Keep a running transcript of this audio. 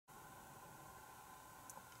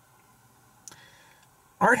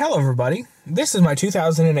Alright, hello everybody. This is my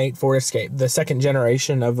 2008 Ford Escape, the second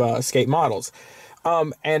generation of Escape models.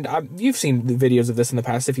 You've seen the videos of this in the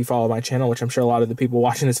past if you follow my channel, which I'm sure a lot of the people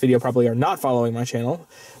watching this video probably are not following my channel.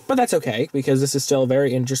 But that's okay, because this is still a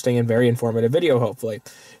very interesting and very informative video, hopefully.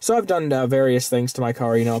 So I've done various things to my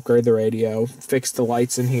car, upgrade the radio, fix the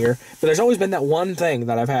lights in here. But there's always been that one thing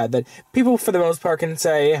that I've had that people, for the most part, can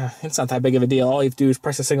say, it's not that big of a deal. All you have to do is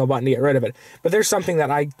press a single button to get rid of it. But there's something that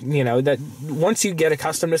that once you get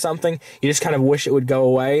accustomed to something, you just kind of wish it would go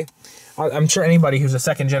away. I'm sure anybody who's a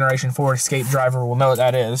second-generation Ford Escape driver will know what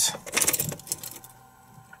that is.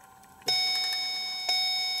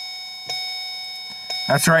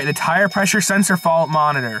 That's right, the tire pressure sensor fault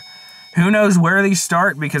monitor. Who knows where these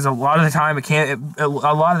start? Because a lot of the time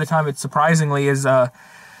it surprisingly is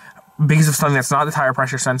because of something that's not the tire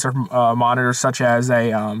pressure sensor monitor, such as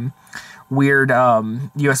a weird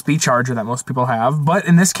USB charger that most people have. But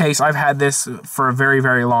in this case, I've had this for a very,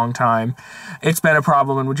 very long time. It's been a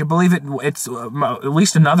problem, and would you believe it? It's at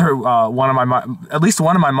least one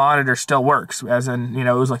of my monitors still works. As in,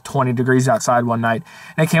 it was like 20 degrees outside one night,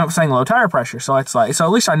 and it came up saying low tire pressure. So it's like, so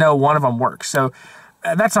at least I know one of them works. So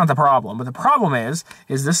that's not the problem. But the problem is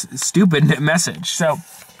this stupid message. So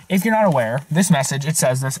if you're not aware, this message, it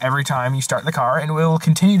says this every time you start the car, and it will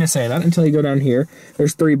continue to say that until you go down here.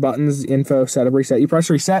 There's 3 buttons: info, setup, reset. You press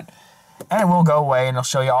reset, and it will go away, and it'll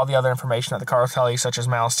show you all the other information that the car will tell you, such as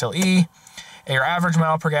miles till E, your average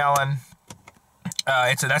mile per gallon.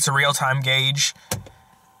 That's a real-time gauge.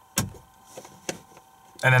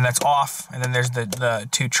 And then that's off, and then there's the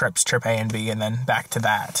 2 trips, trip A and B, and then back to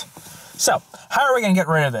that. So, how are we going to get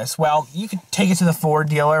rid of this? Well, you could take it to the Ford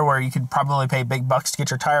dealer where you could probably pay big bucks to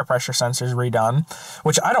get your tire pressure sensors redone,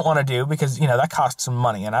 which I don't want to do because, that costs some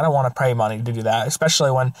money, and I don't want to pay money to do that,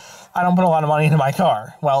 especially when I don't put a lot of money into my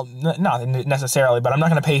car. Well, not necessarily, but I'm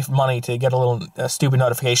not going to pay money to get a stupid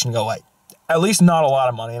notification go away. At least not a lot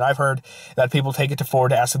of money, and I've heard that people take it to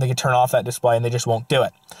Ford to ask if they could turn off that display, and they just won't do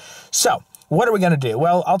it. So, what are we going to do?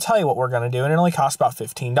 Well, I'll tell you what we're going to do, and it only costs about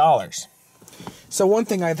 $15. So one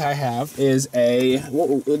thing I have is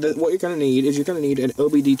what you're going to need is an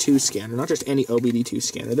OBD2 scanner, not just any OBD2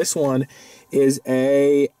 scanner. This one is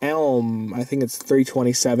a Elm, I think it's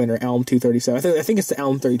 327 or Elm 237. I think it's the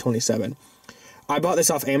Elm 327. I bought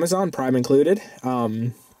this off Amazon, Prime included.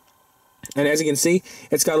 And as you can see,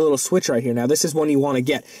 it's got a little switch right here. Now, this is one you want to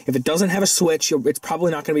get. If it doesn't have a switch, it's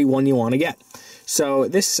probably not going to be one you want to get. So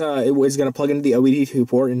this is going to plug into the OBD2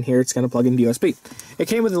 port, and here it's going to plug into USB. It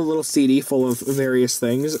came with a little CD full of various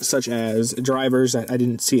things, such as drivers that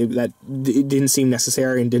didn't seem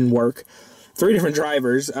necessary and didn't work. 3 different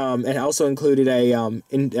drivers. It also included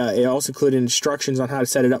instructions on how to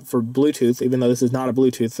set it up for Bluetooth, even though this is not a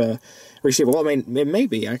Bluetooth receiver. Well, it may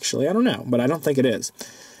be, actually. I don't know, but I don't think it is.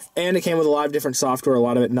 And it came with a lot of different software, a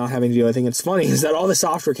lot of it not having to do anything. It's funny is that all the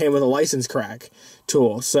software came with a license crack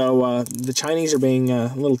tool. So the Chinese are being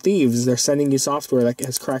little thieves. They're sending you software that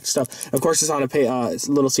has cracked stuff. Of course, it's on a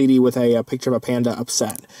little CD with a picture of a panda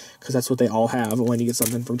upset, because that's what they all have when you get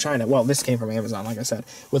something from China. Well, this came from Amazon, like I said,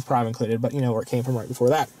 with Prime included, but you know where it came from right before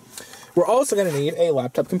that. We're also going to need a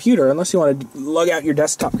laptop computer, unless you want to lug out your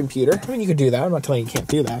desktop computer. I mean, you could do that. I'm not telling you you can't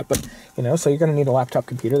do that, but, so you're going to need a laptop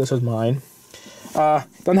computer. This is mine.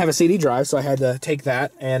 Doesn't have a CD drive, so I had to take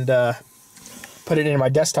that and put it into my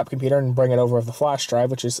desktop computer and bring it over with the flash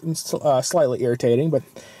drive, which is slightly irritating, but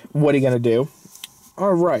what are you going to do?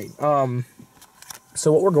 All right.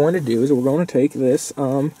 So what we're going to do is we're going to take this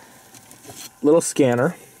little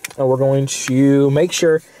scanner, and we're going to make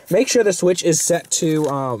sure the switch is set to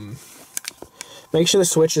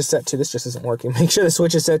this just isn't working. Make sure the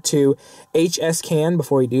switch is set to HSCAN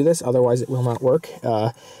before you do this, otherwise it will not work.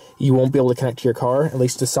 You won't be able to connect to your car, at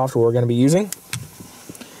least the software we're going to be using.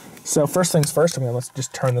 So first things first, let's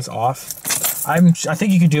just turn this off. I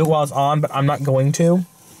think you could do it while it's on, but I'm not going to.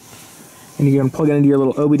 And you're going to plug it into your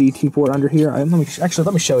little OBD2 port under here. Let me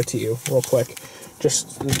show it to you real quick,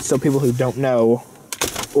 just so people who don't know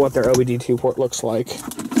what their OBD2 port looks like.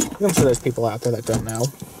 I'm sure there's people out there that don't know.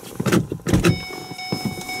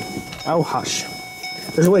 Oh, hush.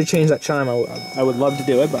 There's a way to change that chime. I would love to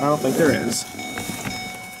do it, but I don't think there is.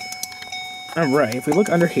 Alright, if we look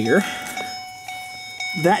under here,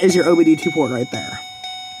 that is your OBD2 port right there.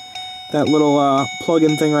 That little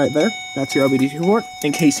plug-in thing right there, that's your OBD2 port,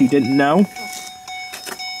 in case you didn't know.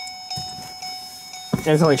 And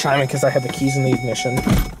it's only chiming because I have the keys in the ignition.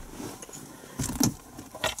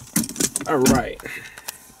 Alright.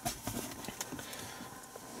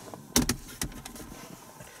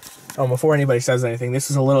 Oh, before anybody says anything,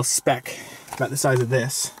 this is a little speck about the size of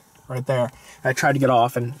this, right there. I tried to get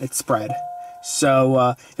off and it spread.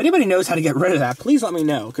 So if anybody knows how to get rid of that, please let me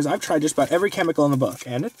know, because I've tried just about every chemical in the book,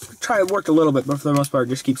 and it worked a little bit, but for the most part,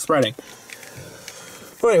 it just keeps spreading.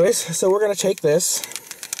 Well, anyways, so we're going to take this,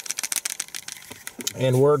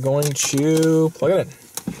 and we're going to plug it in.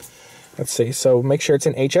 Let's see, so make sure it's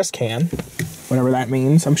an HS can, whatever that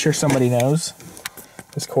means. I'm sure somebody knows.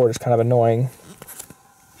 This cord is kind of annoying.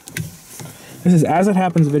 This is As It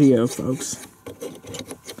Happens video, folks.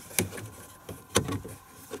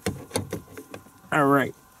 All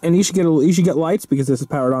right, and you should get lights because this is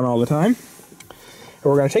powered on all the time. And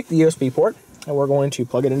we're going to take the USB port and we're going to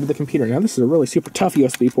plug it into the computer. Now this is a really super tough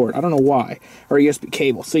USB port. I don't know why, or a USB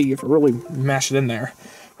cable. See, if I really mash it in there,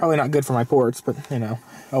 probably not good for my ports, but you know,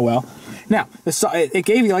 oh well. Now it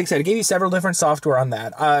gave you, like I said, it gave you several different software on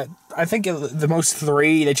that. I think the most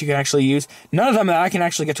 3 that you can actually use. None of them that I can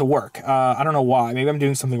actually get to work. I don't know why. Maybe I'm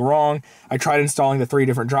doing something wrong. I tried installing the 3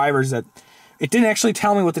 different drivers that. It didn't actually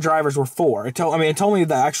tell me what the drivers were for. It told me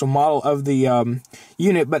the actual model of the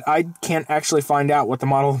unit, but I can't actually find out what the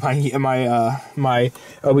model of my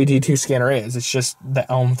OBD2 scanner is. It's just the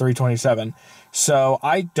Elm 327. So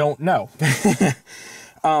I don't know.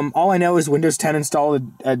 All I know is Windows 10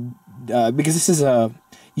 installed because this is a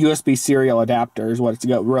USB serial adapter is what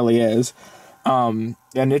it really is.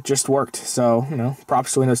 And it just worked. So, you know,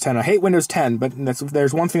 props to Windows 10. I hate Windows 10, but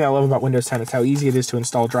there's one thing I love about Windows 10. It's how easy it is to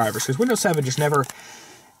install drivers. Because Windows 7 just never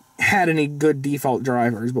had any good default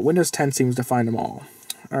drivers, but Windows 10 seems to find them all.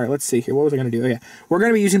 All right, let's see here. What was I going to do? Okay, we're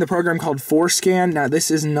going to be using the program called ForScan. Now,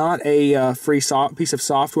 this is not a free piece of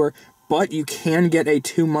software, but you can get a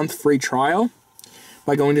 2-month free trial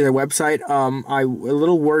by going to their website. A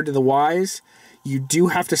little word to the wise, you do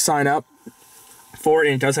have to sign up for it,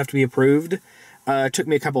 and it does have to be approved. It took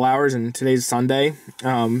me a couple hours, and today's Sunday,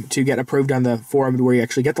 to get approved on the forum where you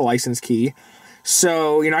actually get the license key.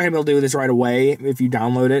 So you're not going to be able to do this right away. If you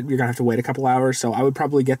download it, you're going to have to wait a couple hours. So I would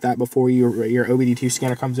probably get that before your OBD2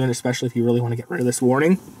 scanner comes in, especially if you really want to get rid of this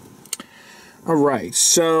warning. All right,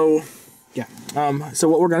 so yeah. So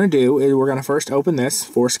what we're going to do is we're going to first open this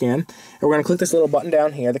ForScan, and we're going to click this little button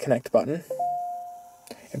down here, the connect button.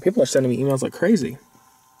 And people are sending me emails like crazy.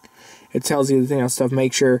 It tells you the thing else stuff.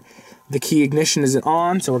 Make sure the key ignition isn't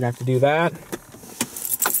on, so we're going to have to do that.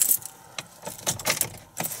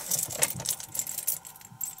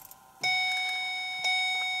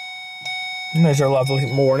 And there's our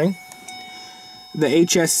lovely warning. The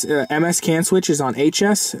HS MS can switch is on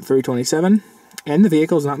HS 327, and the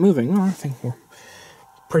vehicle is not moving. Oh, I think we're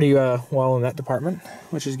pretty well in that department,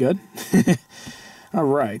 which is good. All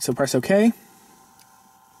right, so press OK.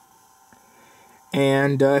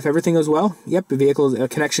 And if everything goes well, yep, the vehicle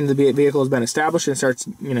connection to the vehicle has been established, and it starts,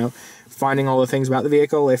 you know, finding all the things about the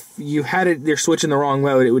vehicle. If you had your switch in the wrong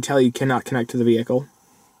mode, it would tell you cannot connect to the vehicle.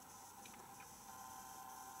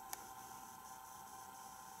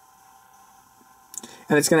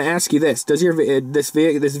 And it's going to ask you this: does this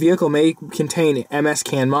vehicle may contain MS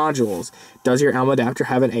CAN modules? Does your Elm adapter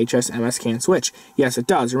have an HS MS CAN switch? Yes, it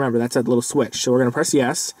does. Remember, that's that little switch. So we're going to press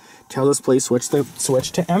yes. Tells us please switch the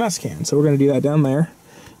switch to MS CAN. So we're going to do that down there.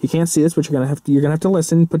 You can't see this, but you're going to have to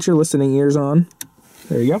listen. Put your listening ears on.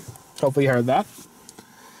 There you go. Hopefully you heard that.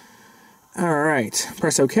 All right,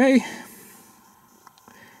 press OK.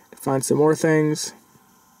 Find some more things,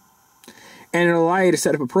 and it'll allow you to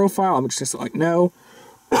set up a profile. I'm just like no.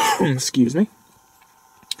 Excuse me.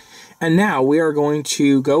 And now we are going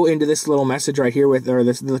to go into this little message right here with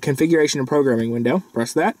the configuration and programming window.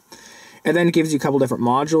 Press that. And then it gives you a couple different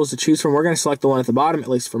modules to choose from. We're going to select the one at the bottom, at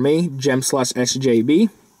least for me, GEM/SJB.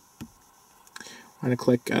 I'm going to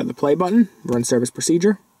click the play button, run service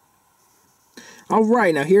procedure. All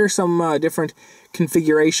right, now here are some different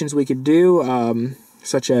configurations we could do,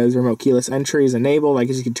 such as remote keyless entry is enabled. I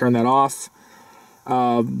guess you could turn that off.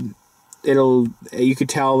 You could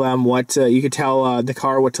tell them the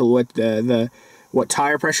car what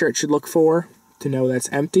tire pressure it should look for to know that's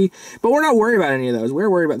empty. But we're not worried about any of those.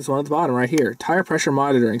 We're worried about this one at the bottom right here. Tire pressure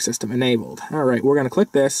monitoring system enabled. All right, we're going to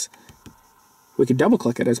click this. We could double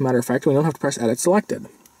click it, as a matter of fact. We don't have to press edit selected.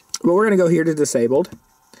 But we're going to go here to disabled.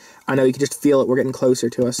 I know you can just feel it. We're getting closer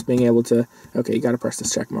to us being able to. Okay, you got to press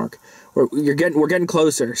this check mark. We're getting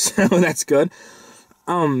closer, so that's good.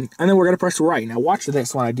 And then we're going to press right. Now watch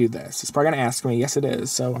this when I do this. It's probably going to ask me. Yes, it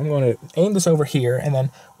is. So I'm going to aim this over here, and then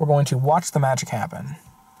we're going to watch the magic happen.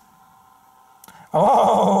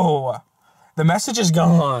 Oh! The message is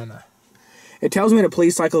gone. It tells me to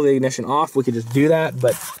please cycle the ignition off. We could just do that,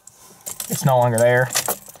 but it's no longer there.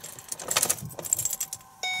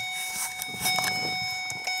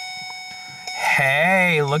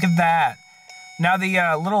 Hey, look at that. Now the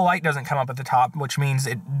little light doesn't come up at the top, which means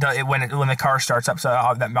when the car starts up. So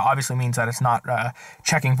that obviously means that it's not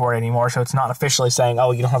checking for it anymore. So it's not officially saying,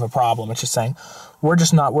 "Oh, you don't have a problem." It's just saying, "We're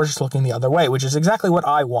just looking the other way," which is exactly what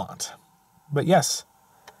I want. But yes,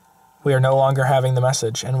 we are no longer having the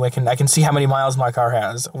message, and I can see how many miles my car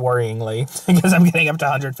has, worryingly, because I'm getting up to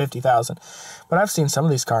 150,000. But I've seen some of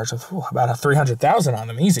these cars with about 300,000 on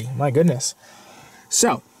them, easy. My goodness.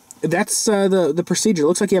 So that's the procedure.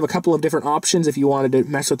 Looks like you have a couple of different options if you wanted to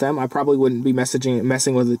mess with them. I probably wouldn't be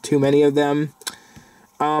messing with too many of them.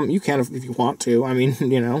 You can if you want to. I mean,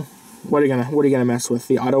 you know, what are you gonna mess with?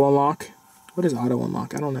 The auto unlock? What is auto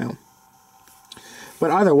unlock? I don't know. But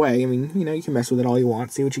either way, I mean, you know, you can mess with it all you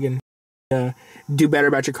want. See what you can do better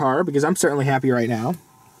about your car, because I'm certainly happy right now.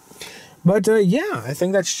 But yeah, I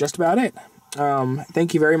think that's just about it.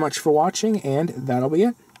 Thank you very much for watching, and that'll be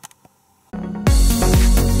it.